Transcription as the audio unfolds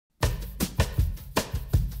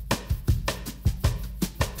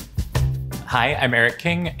Hi, I'm Eric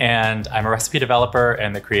King, and I'm a recipe developer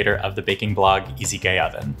and the creator of the baking blog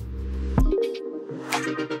EasyGayOven.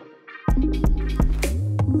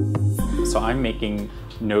 So I'm making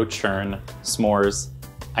no-churn s'mores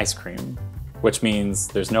ice cream, which means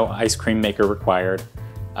there's no ice cream maker required,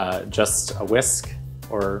 just a whisk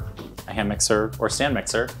or a hand mixer or stand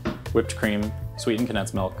mixer, whipped cream, sweetened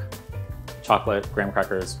condensed milk, chocolate, graham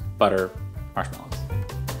crackers, butter, marshmallows.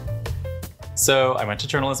 So I went to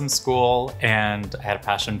journalism school and I had a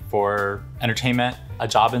passion for entertainment. A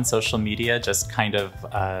job in social media just kind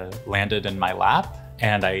of landed in my lap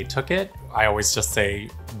and I took it. I always just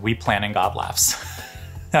say, we plan and God laughs.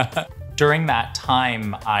 During that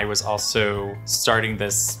time, I was also starting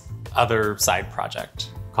this other side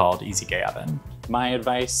project called EasyGayOven. My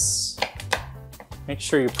advice, make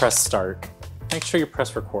sure you press start. Make sure you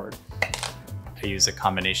press record. I use a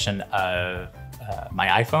combination of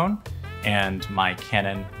my iPhone and my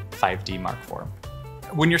Canon 5D Mark IV.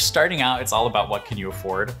 When you're starting out, it's all about what can you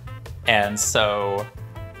afford. And so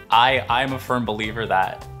I'm a firm believer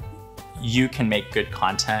that you can make good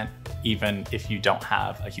content even if you don't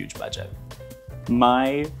have a huge budget.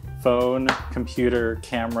 My phone, computer,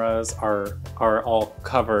 cameras are all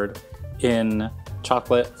covered in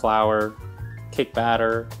chocolate, flour, cake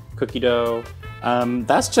batter, cookie dough.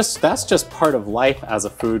 That's just part of life as a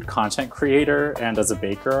food content creator and as a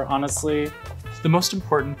baker, honestly. The most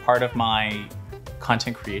important part of my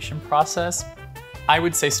content creation process, I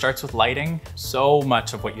would say, starts with lighting. So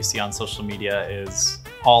much of what you see on social media is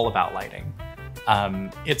all about lighting.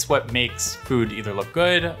 It's what makes food either look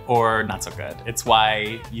good or not so good. It's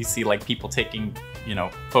why you see like people taking,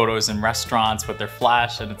 photos in restaurants with their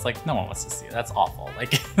flash and it's like, no one wants to see it. That's awful.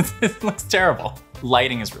 Like, it looks terrible.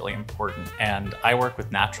 Lighting is really important and I work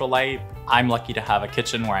with natural light. I'm lucky to have a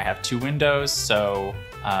kitchen where I have 2 windows. So,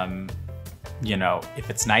 if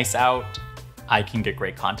it's nice out, I can get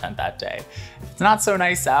great content that day. If it's not so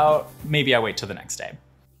nice out, maybe I wait till the next day.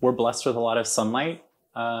 We're blessed with a lot of sunlight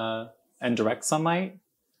and direct sunlight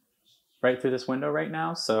right through this window right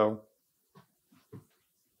now. So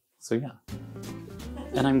yeah.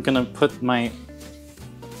 And I'm gonna put my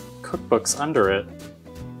cookbooks under it.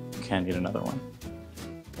 Can get another one.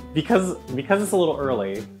 Because it's a little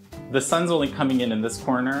early, the sun's only coming in this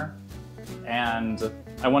corner, and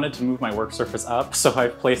I wanted to move my work surface up, so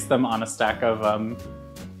I've placed them on a stack of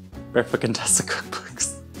Barefoot Contessa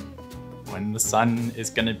cookbooks. When the sun is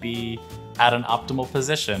gonna be at an optimal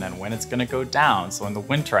position and when it's gonna go down. So in the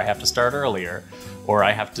winter, I have to start earlier, or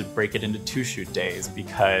I have to break it into 2 shoot days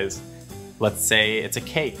because let's say it's a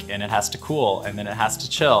cake and it has to cool and then it has to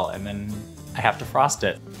chill and then I have to frost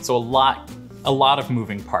it. So a lot of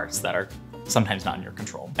moving parts that are sometimes not in your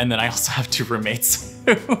control. And then I also have 2 roommates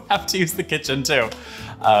who have to use the kitchen too.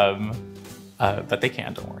 But they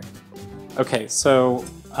can, don't worry. Okay, so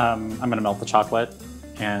I'm gonna melt the chocolate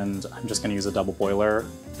and I'm just gonna use a double boiler.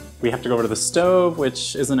 We have to go over to the stove,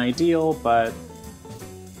 which isn't ideal, but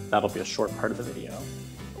that'll be a short part of the video.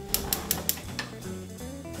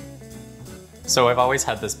 So I've always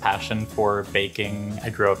had this passion for baking. I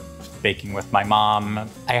grew up baking with my mom.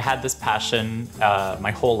 I had this passion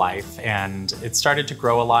my whole life, and it started to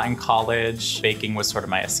grow a lot in college. Baking was sort of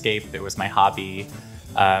my escape. It was my hobby.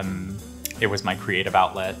 It was my creative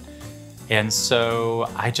outlet. And so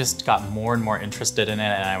I just got more and more interested in it,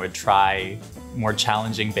 and I would try more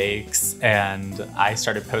challenging bakes, and I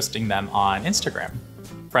started posting them on Instagram.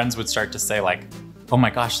 Friends would start to say like, oh my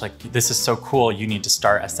gosh, like this is so cool. You need to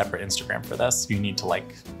start a separate Instagram for this. You need to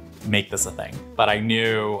like make this a thing. But I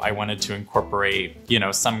knew I wanted to incorporate,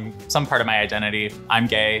 some part of my identity. I'm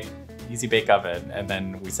gay, Easy Bake Oven. And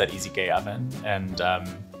then we said EasyGayOven. And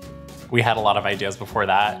we had a lot of ideas before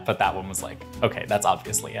that, but that one was like, okay, that's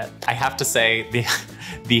obviously it. I have to say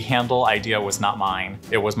the handle idea was not mine.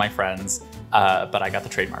 It was my friend's, but I got the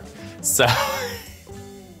trademark. So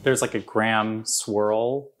there's like a graham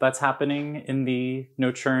swirl that's happening in the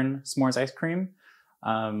no-churn s'mores ice cream.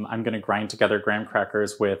 I'm gonna grind together graham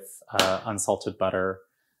crackers with unsalted butter,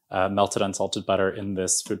 melted unsalted butter in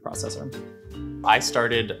this food processor. I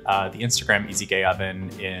started the Instagram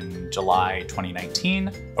EasyGayOven in July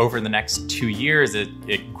 2019. Over the next 2 years,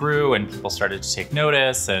 it grew and people started to take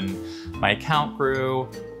notice and my account grew.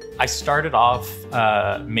 I started off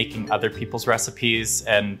making other people's recipes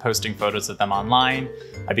and posting photos of them online.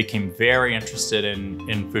 I became very interested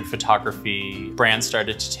in food photography. Brands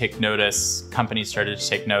started to take notice, companies started to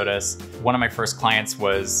take notice. One of my first clients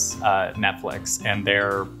was Netflix, and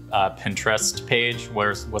their Pinterest page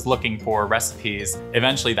was looking for recipes.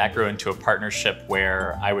 Eventually that grew into a partnership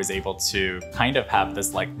where I was able to kind of have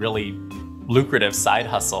this like really lucrative side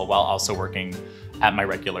hustle while also working at my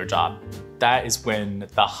regular job. that is when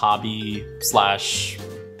the hobby slash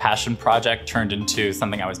passion project turned into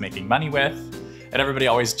something I was making money with. And everybody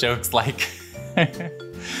always jokes like,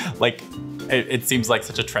 like it seems like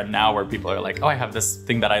such a trend now where people are like, oh, I have this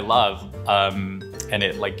thing that I love. And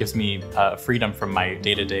it like gives me freedom from my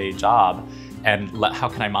day-to-day job. And how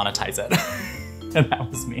can I monetize it? And that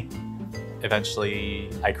was me. Eventually,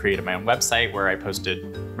 I created my own website where I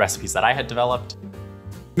posted recipes that I had developed.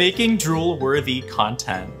 Making drool-worthy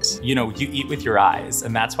content. You know, you eat with your eyes,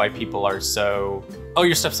 and that's why people are so, oh,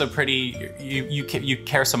 your stuff's so pretty. You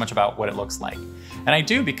care so much about what it looks like. And I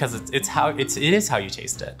do, because it is how you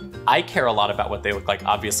taste it. I care a lot about what they look like,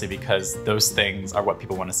 obviously, because those things are what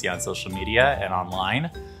people want to see on social media and online.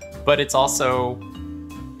 But it's also,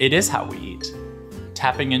 it is how we eat.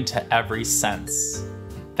 Tapping into every sense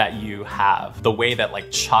that you have, the way that like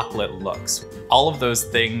chocolate looks. All of those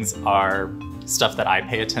things are stuff that I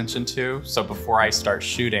pay attention to. So before I start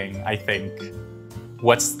shooting, I think,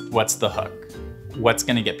 what's the hook? What's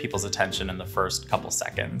gonna get people's attention in the first couple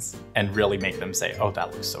seconds and really make them say, oh,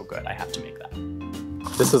 that looks so good, I have to make that.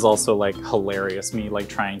 This is also like hilarious, me like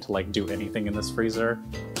trying to like do anything in this freezer.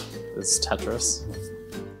 This is Tetris.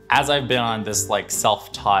 As I've been on this like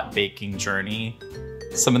self-taught baking journey,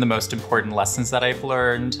 some of the most important lessons that I've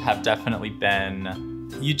learned have definitely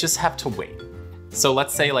been, you just have to wait. So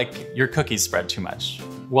let's say like your cookies spread too much.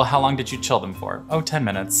 Well, how long did you chill them for? Oh, 10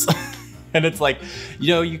 minutes. And it's like,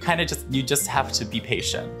 you know, you just have to be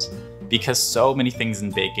patient, because so many things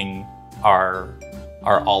in baking are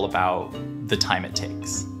all about the time it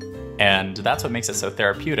takes. And that's what makes it so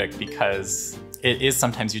therapeutic, because it is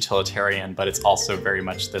sometimes utilitarian, but it's also very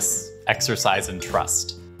much this exercise in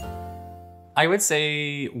trust. I would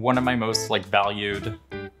say one of my most like valued,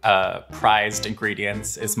 prized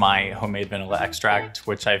ingredients is my homemade vanilla extract,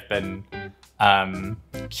 which I've been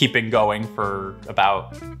keeping going for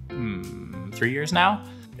about 3 years now.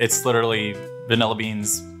 It's literally vanilla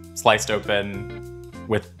beans sliced open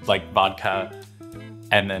with like vodka,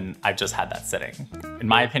 and then I've just had that sitting. In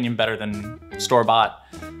my opinion, better than store-bought,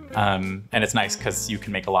 and it's nice because you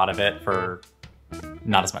can make a lot of it for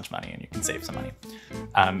not as much money, and you can save some money.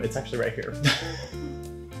 It's actually right here.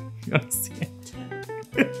 You want to see it?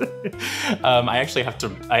 I actually have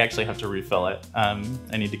to refill it.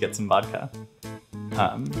 I need to get some vodka.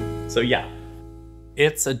 So yeah,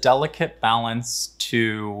 it's a delicate balance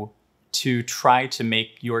to try to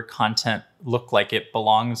make your content look like it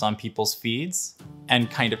belongs on people's feeds and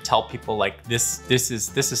kind of tell people like this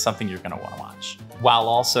is something you're gonna want to watch, while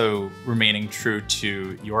also remaining true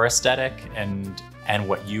to your aesthetic and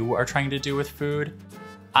what you are trying to do with food.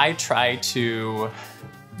 I try to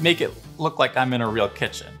make it look like I'm in a real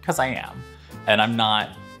kitchen, because I am. And I'm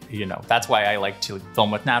not, you know, that's why I like to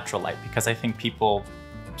film with natural light, because I think people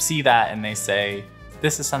see that and they say,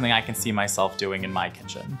 this is something I can see myself doing in my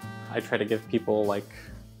kitchen. I try to give people like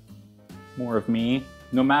more of me.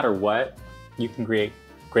 No matter what, you can create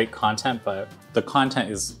great content, but the content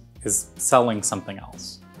is selling something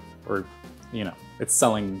else, or, you know, it's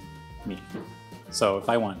selling me. So if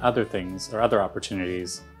I want other things or other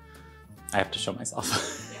opportunities, I have to show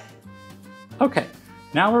myself. Okay,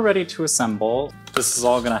 now we're ready to assemble. This is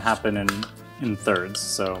all gonna happen in thirds.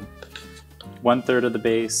 So 1/3 of the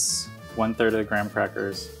base, 1/3 of the graham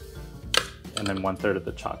crackers, and then 1/3 of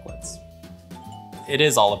the chocolates. It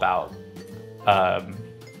is all about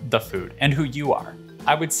the food and who you are.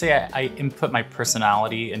 I would say I input my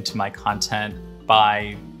personality into my content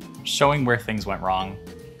by showing where things went wrong,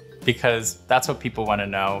 because that's what people want to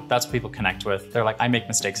know. That's what people connect with. They're like, I make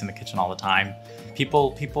mistakes in the kitchen all the time.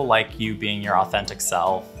 People like you being your authentic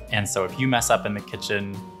self. And so if you mess up in the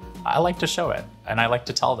kitchen, I like to show it and I like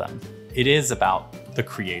to tell them. It is about the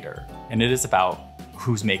creator, and it is about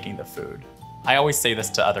who's making the food. I always say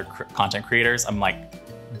this to other content creators. I'm like,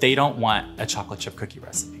 they don't want a chocolate chip cookie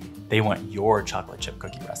recipe. They want your chocolate chip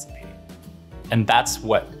cookie recipe. And that's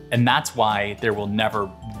why there will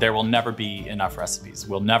never be enough recipes.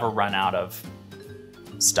 We'll never run out of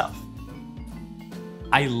stuff.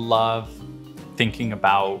 I love thinking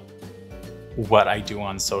about what I do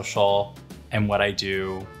on social and what I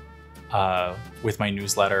do with my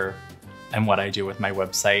newsletter and what I do with my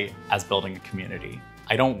website as building a community.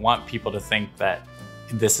 I don't want people to think that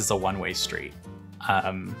this is a one-way street,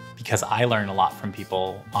 because I learn a lot from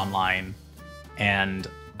people online, and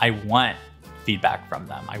I want feedback from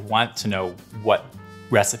them. I want to know what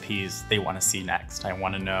recipes they want to see next. I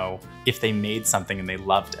want to know if they made something and they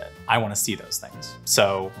loved it. I want to see those things.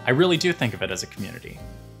 So I really do think of it as a community.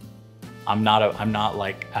 I'm not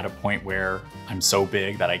like at a point where I'm so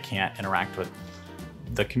big that I can't interact with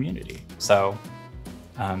the community. So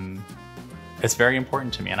it's very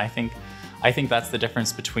important to me. And I think I think that's the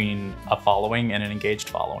difference between a following and an engaged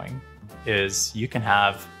following, is you can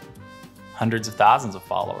have hundreds of thousands of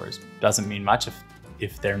followers. Doesn't mean much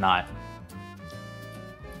if they're not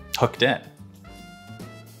hooked in.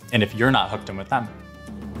 And if you're not hooked in with them.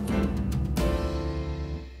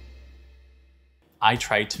 I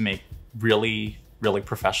try to make really, really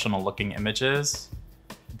professional looking images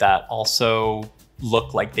that also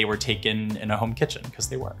look like they were taken in a home kitchen, because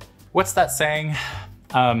they were. What's that saying?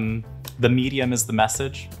 The medium is the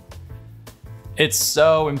message. It's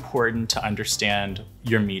so important to understand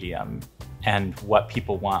your medium and what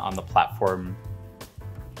people want on the platform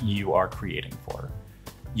you are creating for.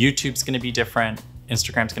 YouTube's gonna be different,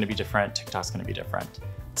 Instagram's gonna be different, TikTok's gonna be different.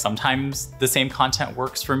 Sometimes the same content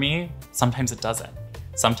works for me, sometimes it doesn't.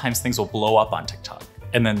 Sometimes things will blow up on TikTok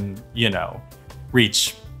and then, you know,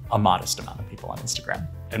 reach a modest amount of people on Instagram.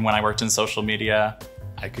 And when I worked in social media,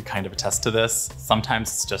 I could kind of attest to this. Sometimes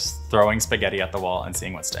it's just throwing spaghetti at the wall and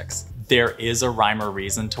seeing what sticks. There is a rhyme or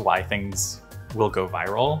reason to why things will go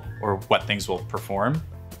viral or what things will perform,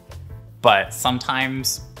 but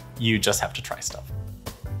sometimes you just have to try stuff.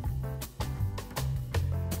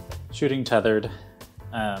 Shooting tethered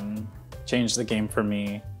changed the game for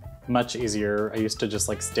me. Much easier. I used to just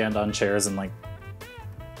like stand on chairs and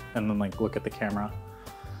then look at the camera.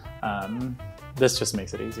 This just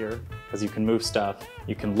makes it easier because you can move stuff,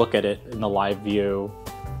 you can look at it in the live view.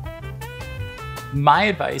 My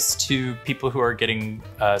advice to people who are getting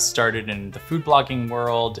started in the food blogging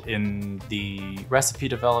world, in the recipe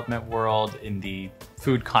development world, in the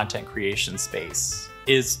food content creation space,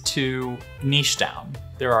 is to niche down.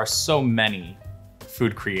 There are so many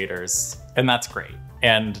food creators, and that's great.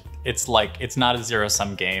 And it's not a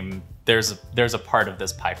zero-sum game. There's a part of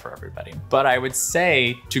this pie for everybody. But I would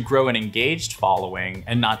say to grow an engaged following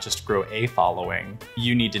and not just grow a following,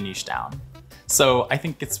 you need to niche down. So I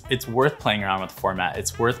think it's worth playing around with format.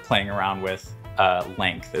 It's worth playing around with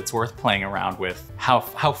length. It's worth playing around with how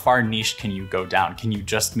far niche can you go down? Can you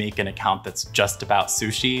just make an account that's just about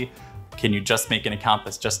sushi? Can you just make an account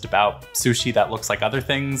that's just about sushi that looks like other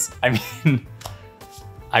things? I mean,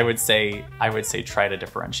 I would say try to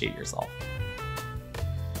differentiate yourself.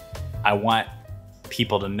 I want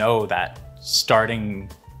people to know that starting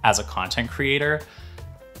as a content creator,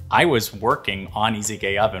 I was working on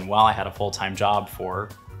EasyGayOven while I had a full-time job for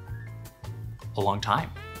a long time.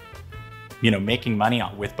 You know, making money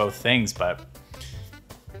with both things, but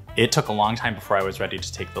it took a long time before I was ready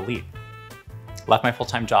to take the leap. Left my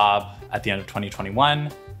full-time job at the end of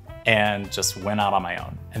 2021 and just went out on my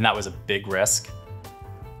own. And that was a big risk,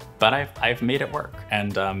 but I've made it work.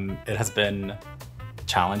 And it has been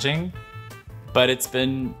challenging, but it's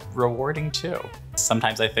been rewarding too.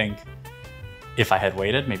 Sometimes I think if I had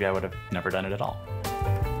waited, maybe I would have never done it at all.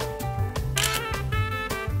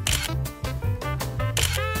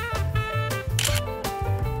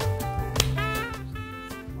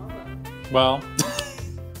 Well,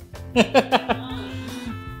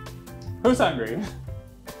 who's hungry?